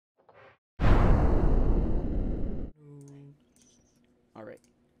Alright.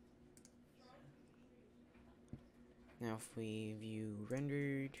 Now if we view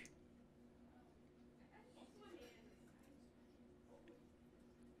rendered,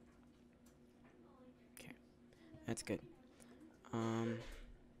 okay, that's good.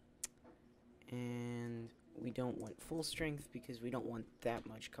 And we don't want full strength because we don't want that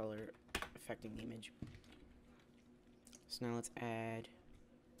much color affecting the image. So now let's add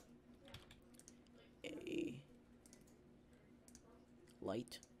a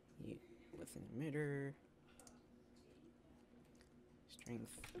light with an emitter,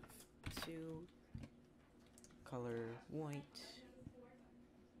 strength of 2, color white,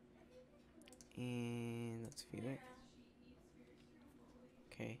 and let's view it.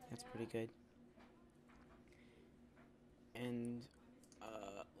 Okay, that's pretty good. And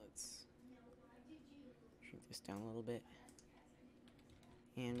let's shrink this down a little bit,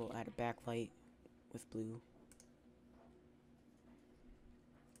 and we'll add a backlight with blue.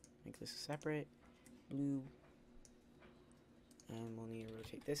 Make this separate, blue, and we'll need to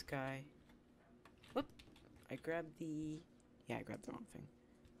rotate this guy. Whoop! I grabbed the wrong thing.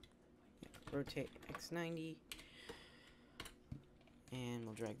 Yeah, rotate X90, and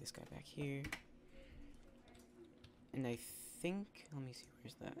we'll drag this guy back here. And I think, let me see,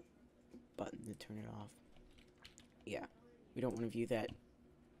 where's that button to turn it off? Yeah, we don't want to view that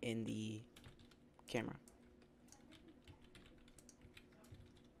in the camera.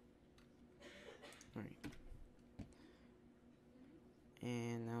 Alright.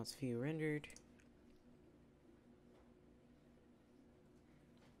 And now it's view rendered.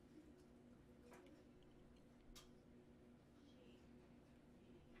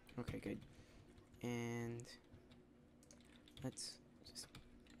 Okay, good. And let's just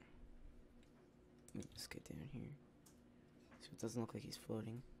move this guy down here so it doesn't look like he's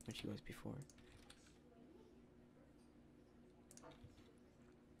floating, which he was before.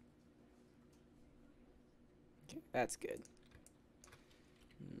 Okay, that's good.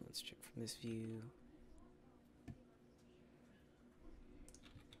 And let's check from this view.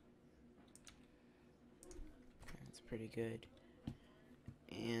 Okay, that's pretty good.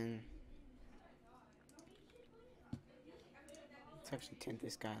 And let's actually tint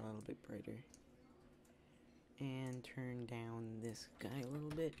this guy a little bit brighter. And turn down this guy a little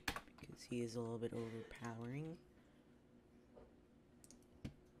bit because he is a little bit overpowering.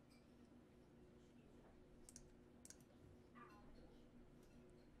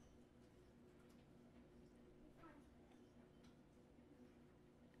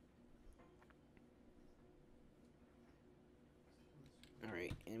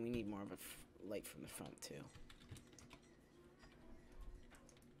 Alright, and we need more of a light from the front too.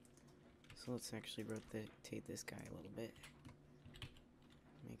 So let's actually rotate this guy a little bit.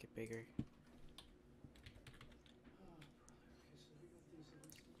 Make it bigger.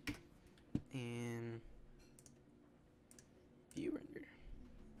 And view render.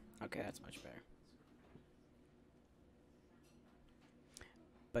 Okay, that's much better.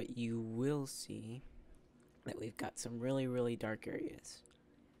 But you will see that we've got some really, really dark areas.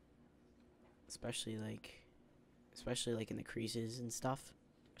 Especially like in the creases and stuff.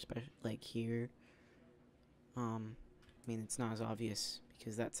 Especially like here. I mean, it's not as obvious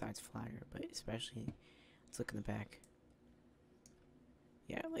because that side's flatter, but especially, let's look in the back.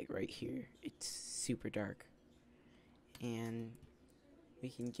 Yeah, like right here, it's super dark. And we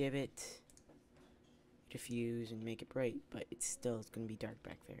can give it diffuse and make it bright, but it's going to be dark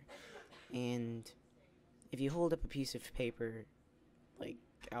back there. And if you hold up a piece of paper, like,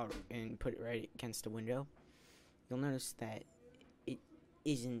 out and put it right against a window, you'll notice that it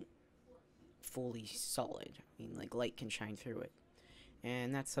isn't fully solid. I mean, like, light can shine through it.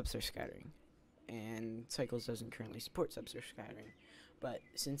 And that's subsurface scattering. And Cycles doesn't currently support subsurface scattering. But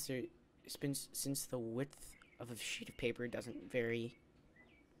since the width of a sheet of paper doesn't vary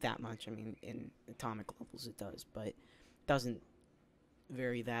that much, I mean, in atomic levels it does, but doesn't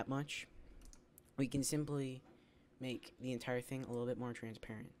vary that much, we can simply make the entire thing a little bit more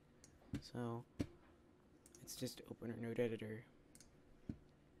transparent. So let's just open our node editor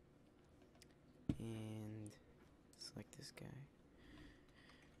and select this guy.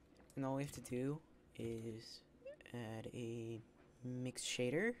 And all we have to do is add a mix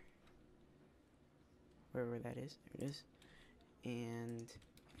shader, wherever that is, there it is, and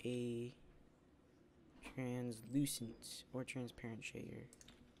a translucent or transparent shader.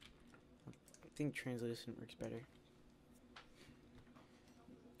 I think translucent works better.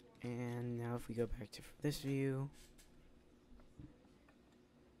 And now if we go back to this view,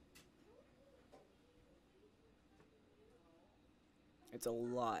 it's a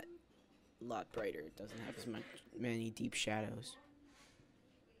lot brighter. It doesn't have as many deep shadows.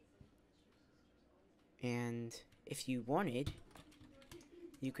 And if you wanted,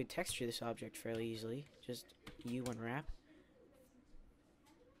 you could texture this object fairly easily. Just U1wrap.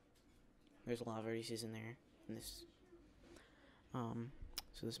 There's a lot of vertices in there. In this,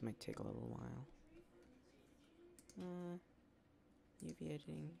 so this might take a little while. UV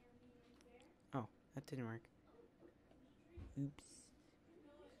editing. Oh, that didn't work. Oops.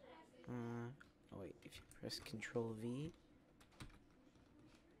 Oh wait, if you press Control V.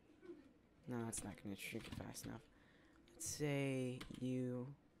 No, it's not gonna shrink it fast enough. Let's say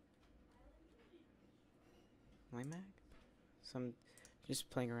my Mac? So I'm just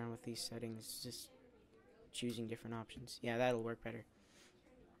playing around with these settings, just choosing different options. Yeah, that'll work better.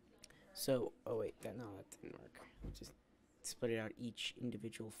 So, oh wait, that didn't work. Just split it out each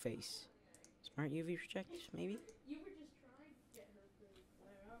individual face. Smart UV project, maybe?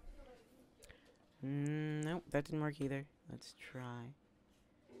 Nope, that didn't work either. Let's try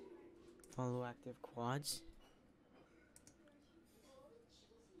follow active quads.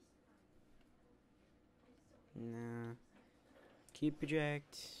 Nah. Keep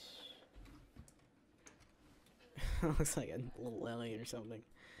project. Looks like a little alien or something.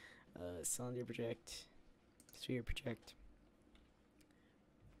 Cylinder project. Sphere project.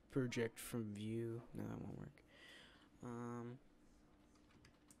 Project from view. No, that won't work.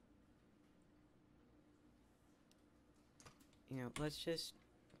 Let's just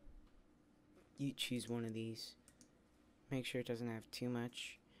you choose one of these. Make sure it doesn't have too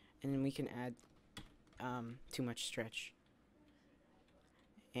much, and then we can add too much stretch.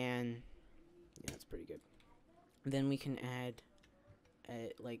 And yeah, that's pretty good. Then we can add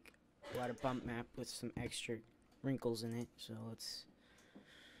a water bump map with some extra wrinkles in it. So let's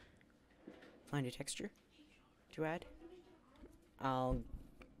find a texture to add. I'll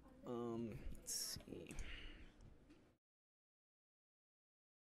let's see.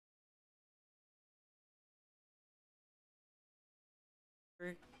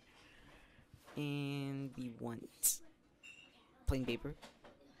 And we want plain paper.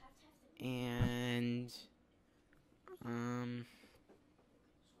 And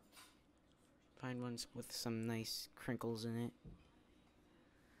find ones with some nice crinkles in it.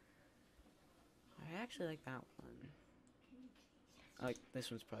 I actually like that one. I like this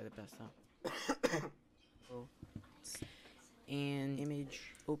one's probably the best though. Oh. And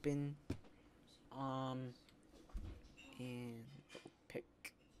image open. And pick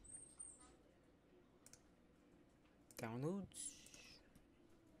downloads.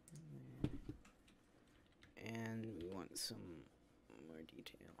 And we want some more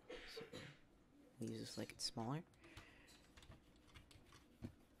detail. So we'll use this like it's smaller.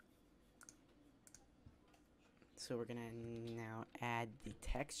 So we're gonna now add the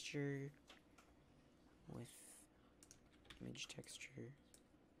texture with image texture.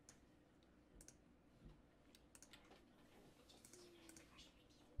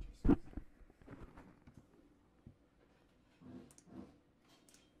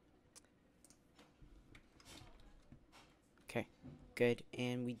 Okay, good.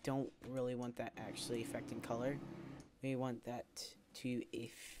 And we don't really want that actually affecting color. We want that to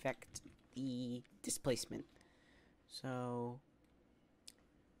affect the displacement. So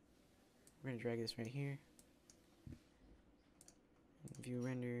we're gonna drag this right here. View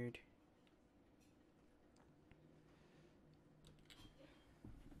rendered.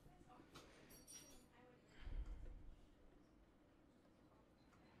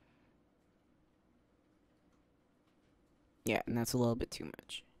 Yeah, and that's a little bit too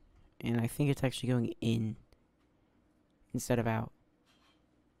much. And I think it's actually going in instead of out.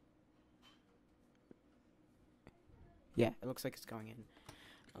 Yeah, it looks like it's going in.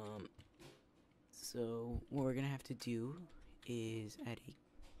 So what we're gonna have to do is add a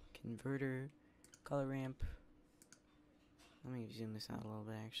converter, color ramp. Let me zoom this out a little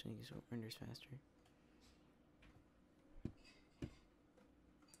bit actually, so it renders faster.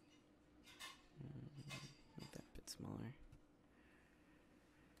 Make that a bit smaller.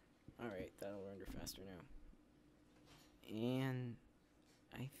 Alright, that'll render faster now. And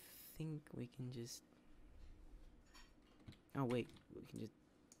I think we can just... Oh wait, we can just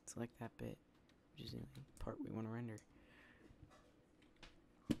select that bit, which is the part we want to render.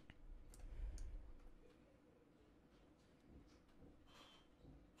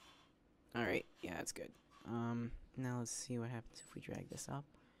 Alright, yeah, that's good. Now let's see what happens if we drag this up.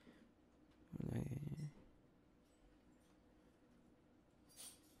 Okay.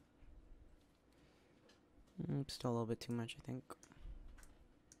 Still a little bit too much, I think.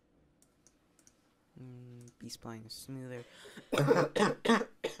 B-spline is smoother.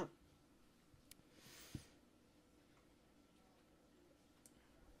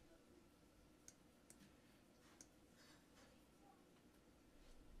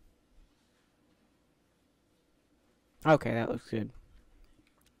 Okay, that looks good.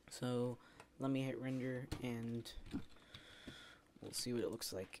 So let me hit render and we'll see what it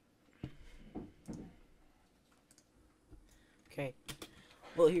looks like. Okay.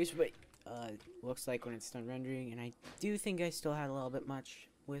 Well, here's what looks like when it's done rendering, and I do think I still had a little bit much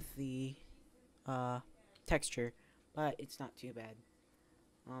with the texture, but it's not too bad.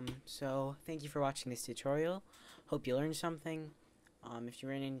 So thank you for watching this tutorial. Hope you learned something. If you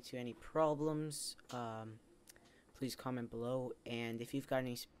ran into any problems, please comment below, and if you've got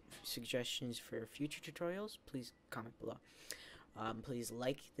any suggestions for future tutorials, please comment below. Please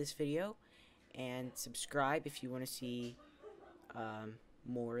like this video and subscribe if you want to see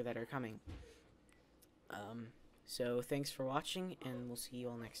more that are coming. So thanks for watching, and we'll see you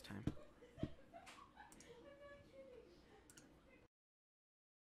all next time.